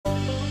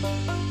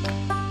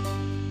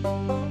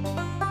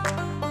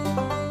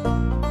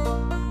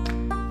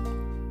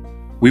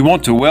We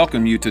want to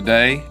welcome you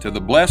today to the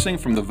Blessing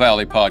from the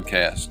Valley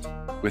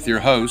podcast with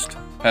your host,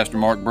 Pastor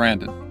Mark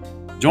Brandon.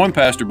 Join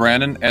Pastor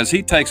Brandon as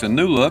he takes a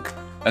new look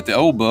at the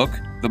old book,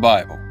 the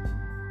Bible.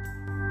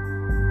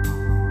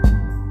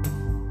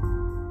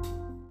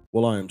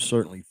 Well, I am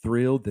certainly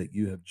thrilled that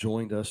you have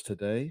joined us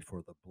today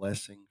for the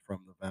Blessing from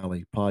the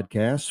Valley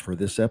podcast for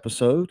this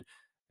episode.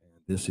 And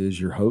this is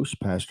your host,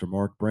 Pastor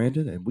Mark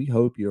Brandon, and we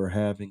hope you are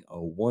having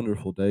a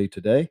wonderful day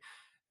today.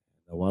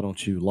 Now, why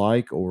don't you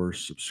like or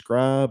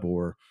subscribe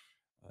or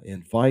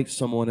invite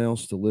someone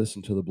else to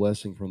listen to the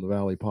Blessing from the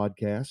Valley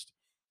podcast?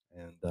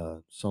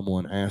 And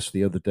someone asked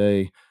the other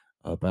day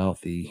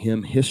about the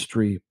hymn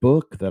history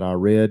book that I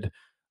read,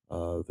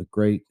 the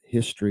great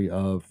history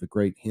of the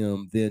great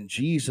hymn, Then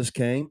Jesus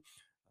Came.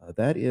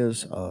 That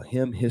is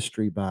hymn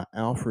history by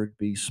Alfred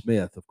B.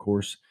 Smith. Of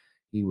course,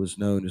 he was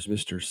known as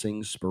Mr.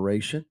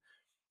 Singspiration.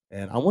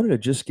 And I wanted to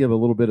just give a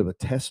little bit of a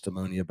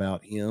testimony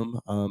about him.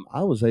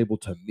 I was able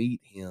to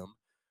meet him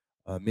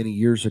many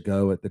years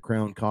ago at the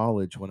Crown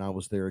College when I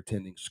was there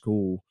attending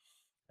school,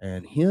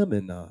 and him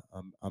and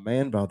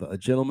a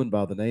gentleman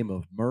by the name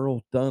of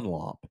Merle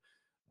Dunlop,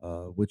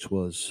 which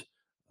was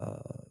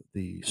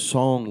the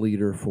song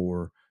leader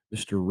for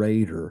Mr.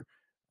 Raider.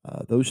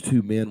 Those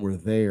two men were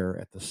there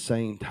at the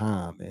same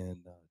time and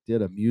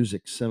did a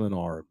music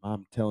seminar.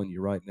 I'm telling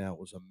you right now, it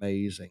was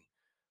amazing,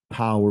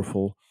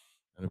 powerful.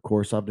 And of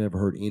course, I've never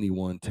heard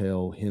anyone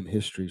tell hymn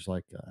histories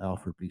like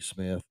Alfred B.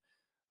 Smith.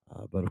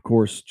 But of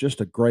course,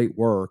 just a great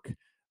work,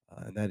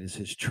 and that is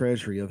his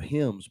Treasury of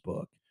Hymns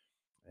book.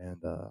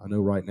 And I know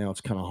right now it's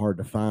kind of hard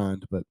to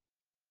find, but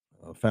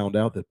found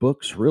out that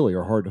books really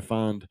are hard to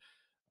find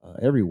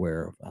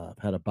everywhere. I've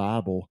had a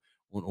Bible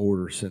on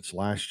order since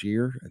last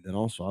year, and then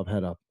also I've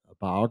had a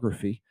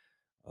biography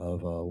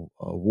of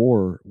a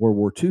World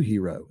War II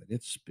hero, and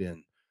it's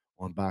been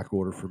on back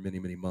order for many,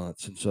 many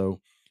months. And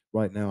so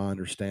right now I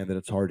understand that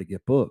it's hard to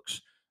get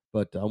books,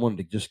 but I wanted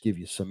to just give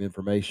you some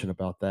information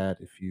about that.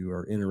 If you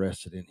are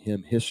interested in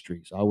hymn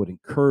histories, I would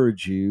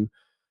encourage you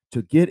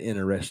to get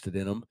interested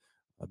in them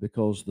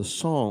because the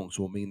songs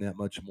will mean that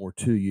much more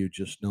to you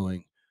just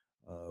knowing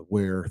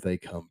where they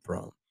come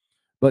from.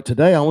 But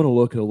today I want to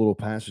look at a little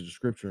passage of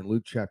scripture in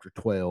Luke chapter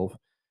 12.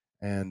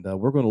 And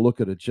we're going to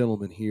look at a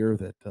gentleman here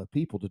that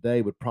people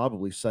today would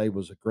probably say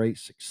was a great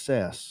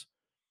success.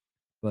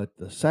 But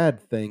the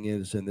sad thing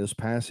is, in this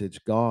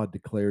passage, God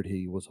declared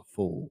he was a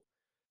fool.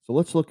 So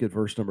let's look at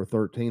verse number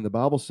 13. The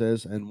Bible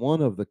says, And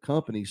one of the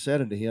company said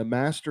unto him,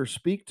 Master,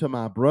 speak to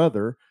my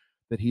brother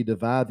that he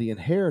divide the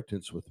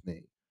inheritance with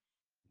me.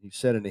 He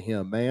said unto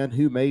him, Man,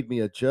 who made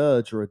me a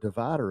judge or a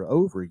divider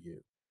over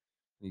you?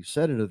 And he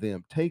said unto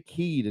them, Take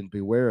heed and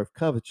beware of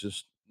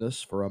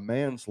covetousness, for a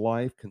man's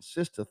life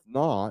consisteth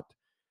not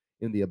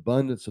in the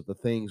abundance of the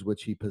things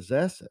which he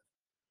possesseth.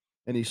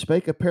 And he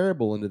spake a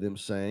parable unto them,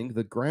 saying,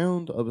 The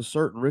ground of a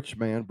certain rich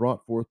man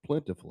brought forth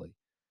plentifully.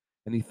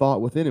 And he thought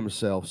within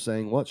himself,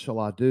 saying, What shall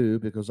I do,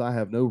 because I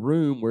have no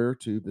room where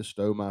to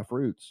bestow my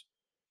fruits?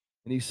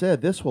 And he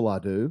said, This will I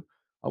do.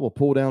 I will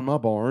pull down my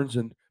barns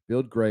and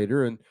build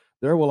greater, and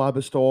there will I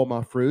bestow all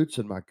my fruits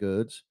and my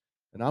goods.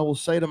 And I will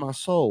say to my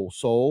soul,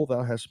 Soul,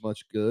 thou hast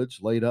much goods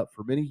laid up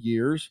for many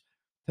years.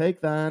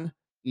 Take thine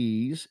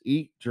ease,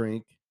 eat,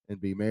 drink, and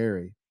be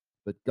merry.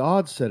 But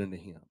God said unto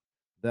him,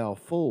 Thou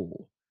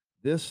fool,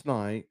 this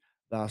night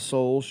thy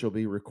soul shall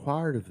be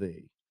required of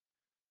thee.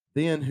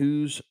 Then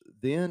whose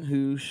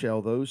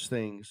shall those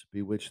things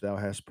be which thou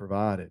hast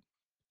provided?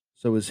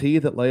 So is he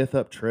that layeth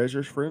up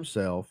treasures for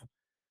himself.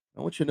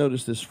 I want you to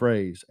notice this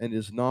phrase, and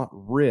is not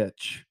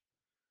rich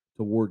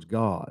towards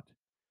God.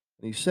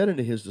 And he said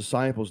unto his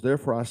disciples,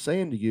 Therefore I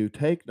say unto you,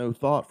 take no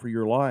thought for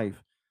your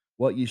life,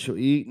 what ye shall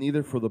eat,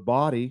 neither for the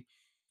body,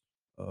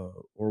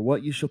 or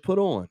what ye shall put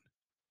on.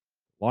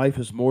 Life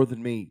is more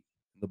than meat,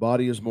 and the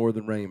body is more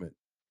than raiment.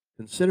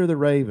 Consider the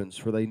ravens,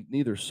 for they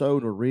neither sow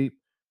nor reap,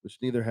 which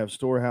neither have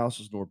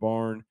storehouses nor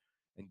barn,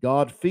 and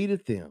God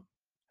feedeth them.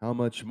 How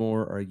much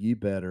more are ye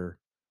better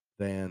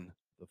than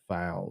the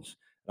fowls?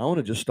 And I want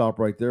to just stop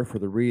right there for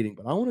the reading,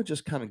 but I want to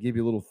just kind of give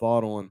you a little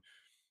thought on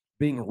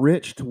being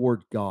rich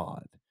toward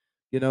God.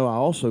 You know, I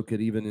also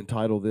could even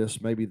entitle this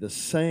maybe the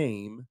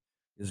same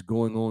is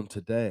going on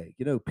today.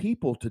 You know,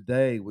 people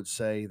today would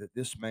say that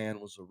this man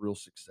was a real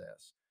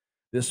success.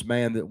 This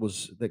man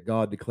that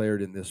God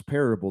declared in this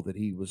parable that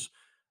he was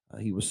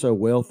so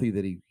wealthy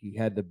that he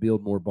had to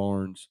build more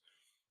barns,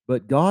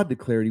 but God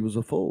declared he was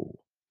a fool.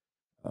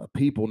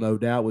 People, no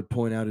doubt, would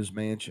point out his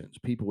mansions.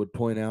 People would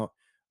point out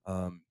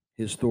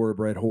his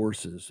thoroughbred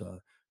horses.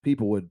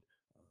 People would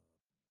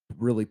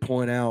really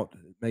point out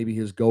maybe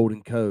his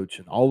golden coach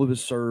and all of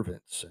his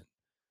servants and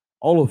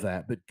all of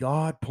that. But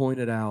God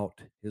pointed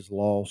out his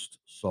lost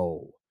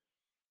soul.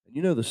 And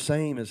you know, the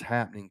same is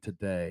happening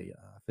today.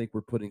 I think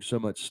we're putting so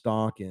much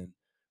stock in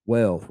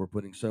wealth. We're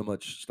putting so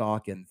much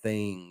stock in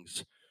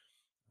things.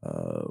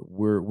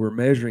 We're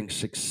measuring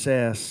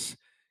success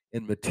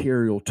in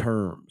material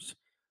terms.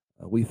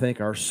 We think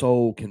our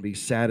soul can be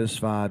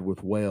satisfied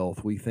with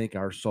wealth. We think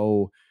our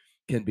soul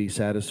can be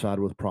satisfied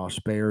with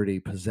prosperity,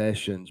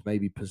 possessions,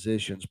 maybe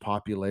positions,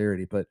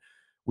 popularity. But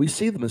We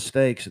see the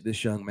mistakes that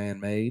this young man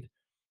made,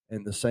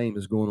 and the same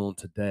is going on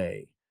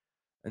today.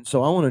 And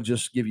so I want to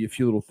just give you a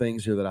few little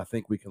things here that I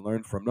think we can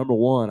learn from. Number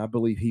one, I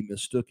believe he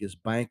mistook his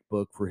bank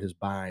book for his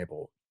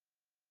Bible.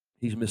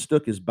 He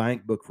mistook his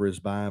bank book for his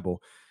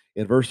Bible.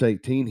 In verse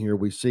 18 here,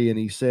 we see, and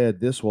he said,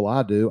 "This will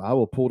I do. I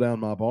will pull down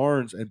my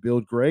barns and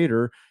build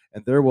greater,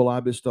 and there will I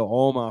bestow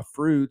all my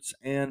fruits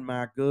and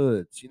my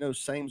goods."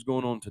 Same's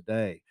going on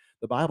today.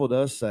 The Bible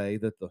does say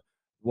that the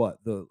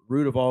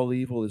root of all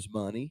evil is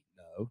money.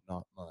 No,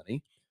 not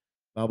money.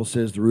 The Bible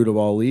says the root of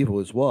all evil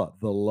is what?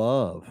 The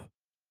love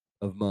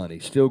of money.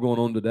 Still going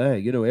on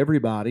today.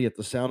 Everybody at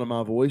the sound of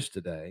my voice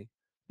today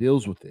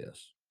deals with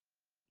this.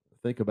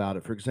 Think about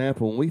it. For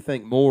example, when we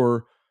think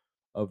more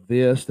of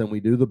this than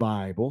we do the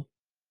Bible,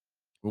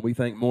 when we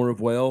think more of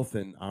wealth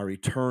and our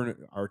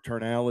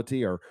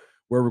eternality, or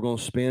where we're going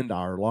to spend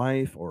our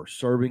life or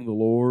serving the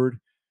Lord,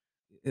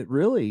 it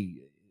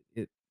really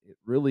it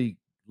really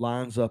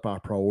lines up our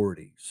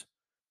priorities.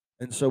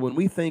 And so when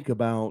we think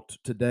about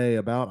today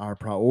about our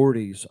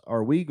priorities,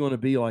 are we going to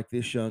be like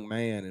this young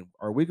man, and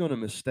are we going to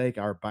mistake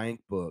our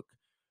bank book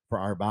for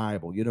our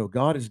Bible?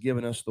 God has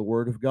given us the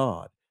Word of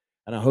God.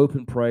 And I hope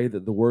and pray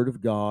that the Word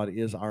of God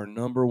is our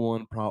number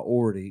one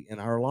priority in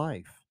our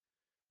life.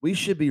 We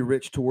should be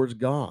rich towards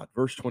God.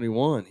 Verse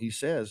 21, he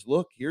says,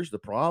 "Look, here's the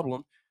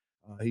problem."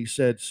 He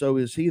said, "So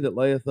is he that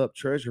layeth up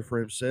treasure for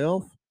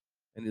himself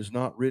and is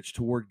not rich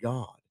toward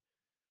God."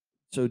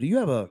 So do you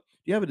have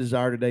a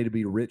desire today to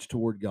be rich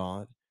toward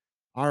God?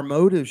 Our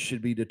motives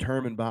should be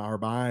determined by our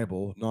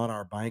Bible, not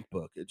our bank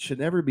book. It should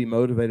never be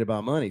motivated by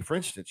money. For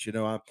instance,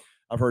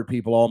 I've heard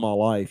people all my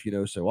life,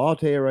 say, "Well, I'll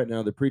tell you right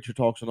now, the preacher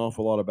talks an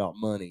awful lot about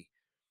money."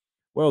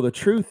 Well, the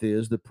truth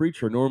is, the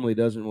preacher normally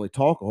doesn't really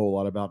talk a whole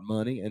lot about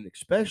money, and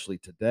especially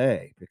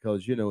today,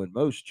 because in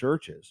most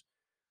churches,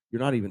 you're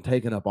not even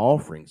taking up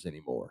offerings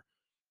anymore.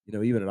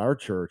 Even at our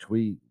church,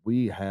 we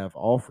have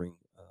offering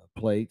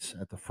plates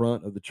at the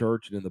front of the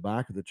church and in the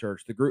back of the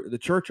church. The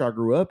church I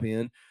grew up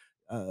in,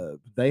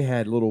 they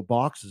had little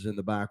boxes in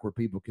the back where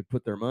people could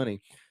put their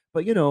money.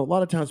 But a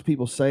lot of times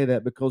people say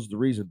that because the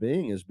reason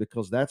being is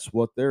because that's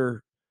what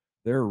they're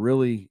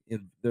really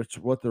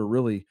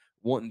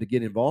wanting to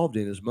get involved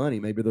in is money.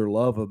 Maybe their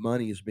love of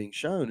money is being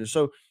shown. And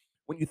so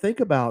when you think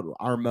about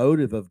our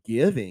motive of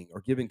giving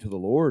or giving to the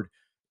Lord,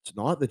 it's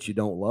not that you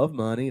don't love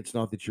money. It's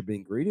not that you're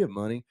being greedy of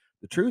money.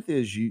 The truth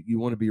is you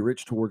want to be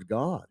rich towards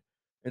God.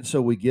 And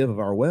so we give of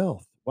our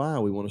wealth. Why?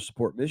 We want to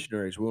support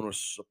missionaries. We want to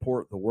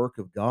support the work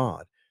of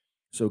God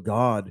so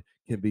God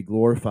can be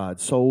glorified,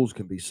 souls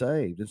can be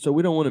saved. And so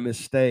we don't want to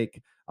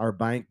mistake our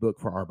bank book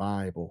for our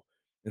Bible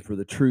and for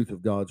the truth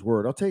of God's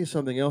word. I'll tell you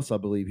something else I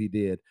believe he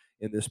did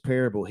in this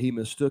parable. He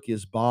mistook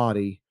his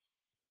body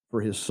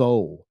for his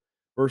soul.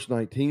 Verse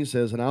 19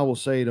 says, "And I will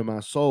say to my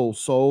soul,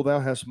 Soul,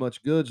 thou hast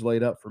much goods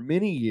laid up for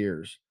many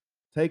years.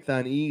 Take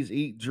thine ease,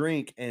 eat,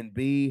 drink, and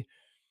be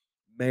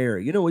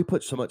merry." We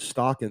put so much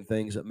stock in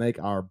things that make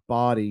our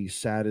bodies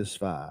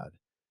satisfied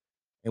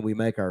and we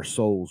make our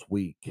souls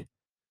weak.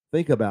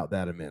 Think about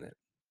that a minute.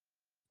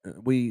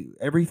 We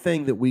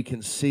Everything that we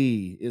can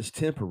see is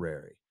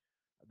temporary.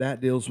 That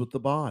deals with the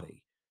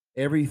body.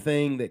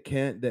 Everything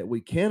that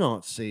we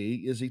cannot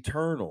see is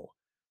eternal.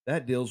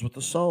 That deals with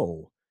the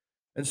soul.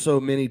 And so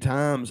many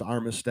times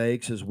our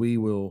mistakes is we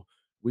will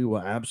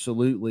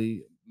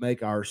absolutely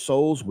make our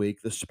souls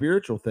weak, the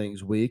spiritual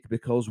things weak,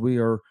 because we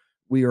are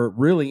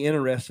really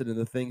interested in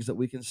the things that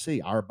we can see,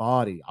 our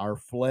body, our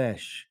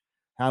flesh,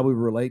 how we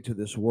relate to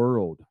this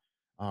world,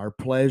 our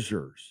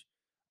pleasures.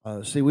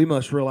 See, we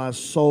must realize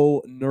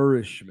soul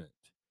nourishment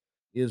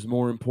is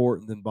more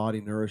important than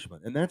body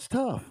nourishment. And that's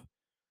tough.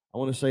 I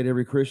want to say to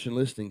every Christian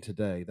listening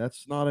today,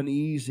 that's not an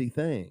easy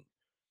thing.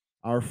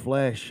 Our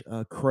flesh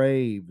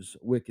craves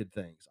wicked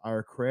things.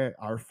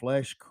 Our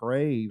flesh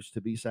craves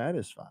to be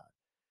satisfied.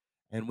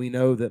 And we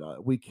know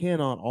that we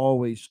cannot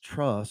always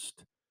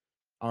trust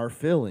our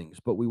feelings,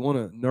 but we want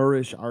to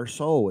nourish our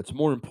soul. It's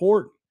more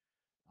important.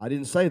 I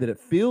didn't say that it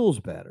feels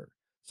better.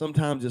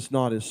 Sometimes it's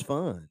not as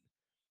fun.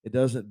 It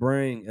doesn't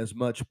bring as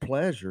much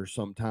pleasure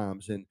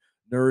sometimes in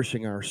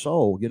nourishing our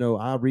soul.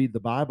 I read the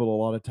Bible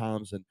a lot of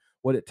times, and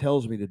what it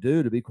tells me to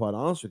do, to be quite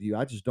honest with you,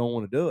 I just don't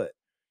want to do it.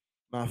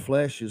 My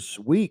flesh is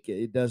weak.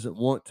 It doesn't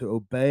want to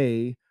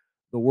obey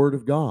the word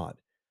of God.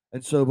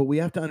 And so, but we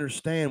have to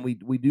understand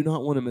we do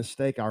not want to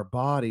mistake our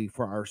body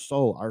for our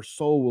soul. Our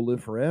soul will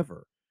live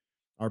forever.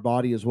 Our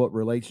body is what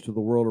relates to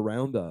the world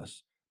around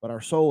us, but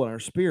our soul and our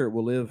spirit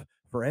will live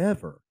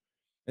forever.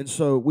 And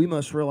so we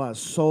must realize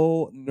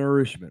soul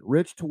nourishment,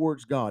 rich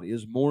towards God,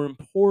 is more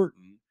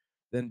important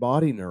than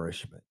body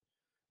nourishment.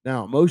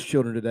 Now, most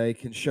children today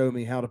can show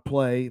me how to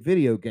play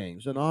video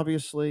games. And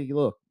obviously,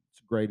 look,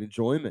 it's great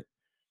enjoyment.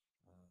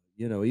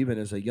 Even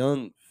as a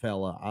young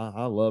fella,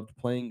 I loved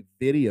playing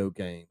video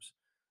games.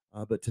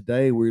 But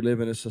today we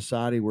live in a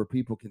society where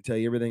people can tell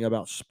you everything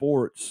about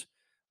sports.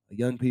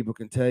 Young people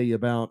can tell you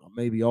about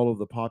maybe all of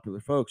the popular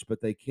folks,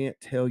 but they can't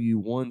tell you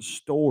one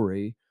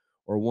story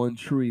or one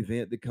true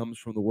event that comes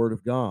from the Word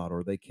of God,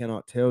 or they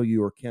cannot tell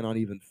you or cannot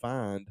even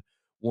find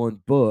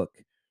one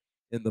book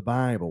in the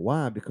Bible.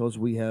 Why? Because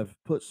we have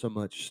put so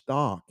much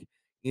stock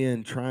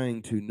in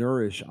trying to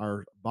nourish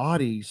our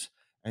bodies,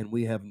 and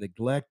we have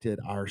neglected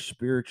our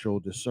spiritual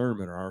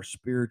discernment or our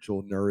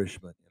spiritual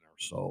nourishment in our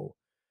soul.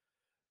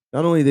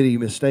 Not only did he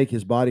mistake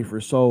his body for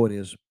his soul and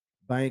his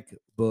bank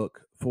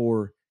book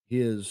for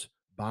his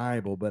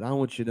Bible, but I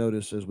want you to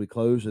notice as we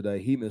close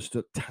today, he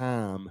mistook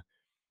time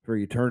for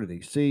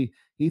eternity. See,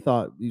 he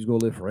thought he's going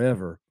to live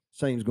forever.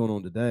 Same's going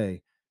on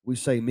today. We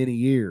say many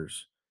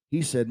years.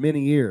 He said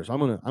many years. I'm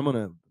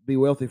gonna be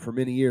wealthy for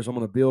many years. I'm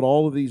gonna build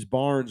all of these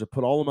barns and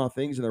put all of my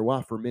things in their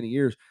wife for many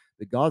years.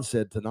 But God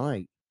said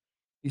tonight.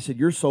 He said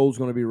your soul's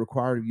going to be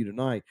required of you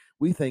tonight.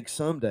 We think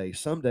someday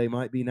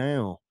might be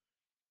now.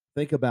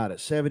 Think about it.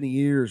 70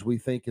 years we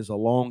think is a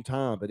long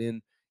time, but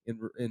in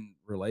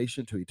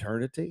relation to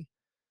eternity,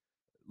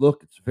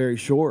 look, it's very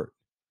short.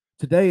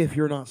 Today, if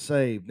you're not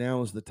saved,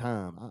 now is the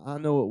time. I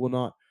know it will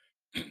not.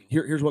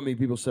 Here's what many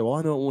people say. Well,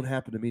 I know it won't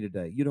happen to me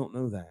today. You don't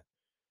know that.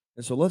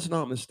 And so let's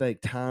not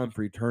mistake time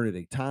for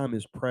eternity. Time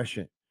is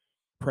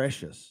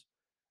precious.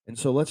 And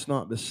so let's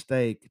not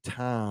mistake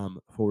time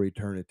for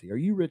eternity. Are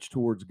you rich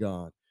towards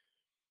God?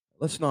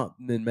 Let's not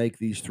then make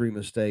these three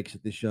mistakes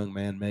that this young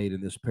man made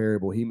in this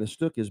parable. He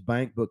mistook his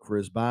bank book for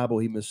his Bible.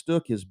 He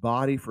mistook his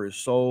body for his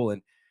soul,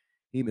 and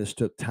he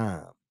mistook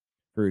time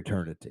for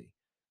eternity.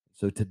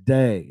 So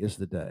today is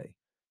the day.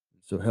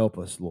 So help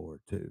us, Lord,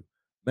 to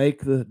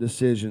make the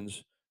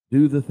decisions,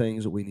 do the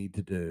things that we need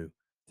to do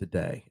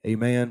today.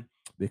 Amen.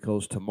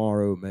 Because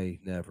tomorrow may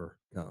never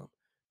come.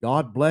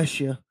 God bless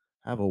you.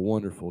 Have a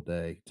wonderful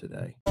day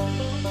today.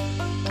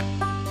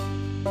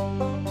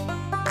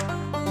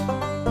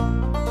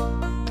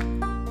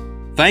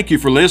 Thank you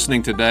for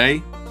listening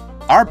today.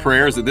 Our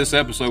prayer is that this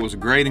episode was a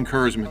great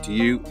encouragement to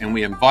you, and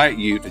we invite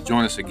you to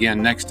join us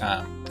again next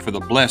time for the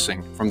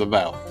blessing from the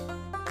Valley.